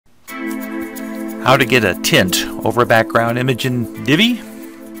How to get a tint over a background image in Divi?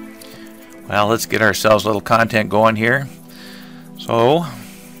 Well, let's get ourselves a little content going here. So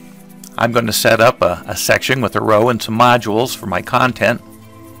I'm going to set up a section with a row and some modules for my content.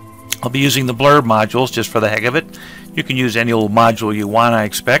 I'll be using the blurb modules just for the heck of it. You can use any old module you want, I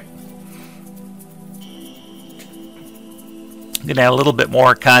expect. I'm going to add a little bit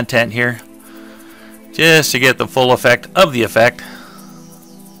more content here just to get the full effect of the effect.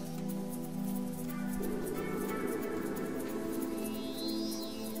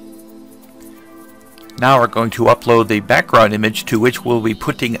 Now we're going to upload the background image to which we'll be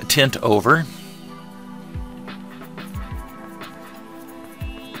putting a tint over.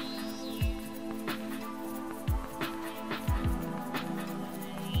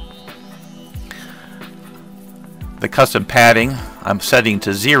 The custom padding I'm setting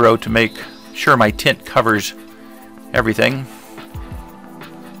to 0 to make sure my tint covers everything.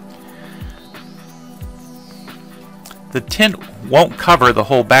 The tint won't cover the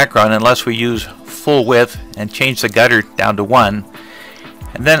whole background unless we use full width and change the gutter down to 1.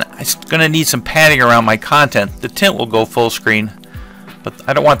 And then I'm going to need some padding around my content. The tint will go full screen, but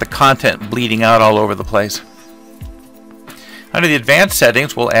I don't want the content bleeding out all over the place. Under the advanced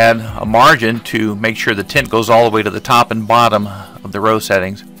settings, we'll add a margin to make sure the tint goes all the way to the top and bottom of the row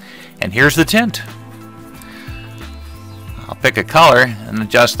settings. And here's the tint. I'll pick a color and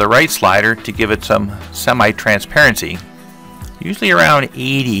adjust the right slider to give it some semi-transparency. Usually around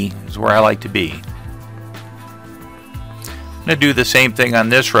 80 is where I like to be. I'm going to do the same thing on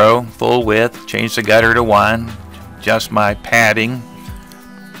this row, full width, change the gutter to 1, adjust my padding.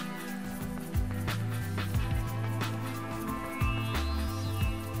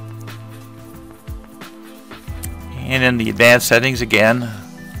 And in the advanced settings again,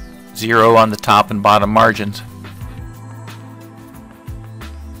 0 on the top and bottom margins.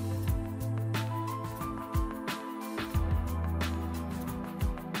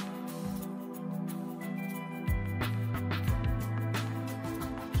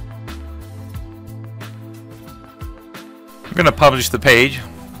 I'm going to publish the page.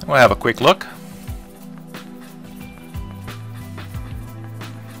 We'll have a quick look.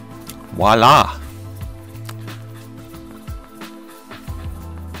 Voila!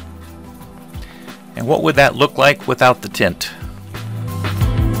 And what would that look like without the tint?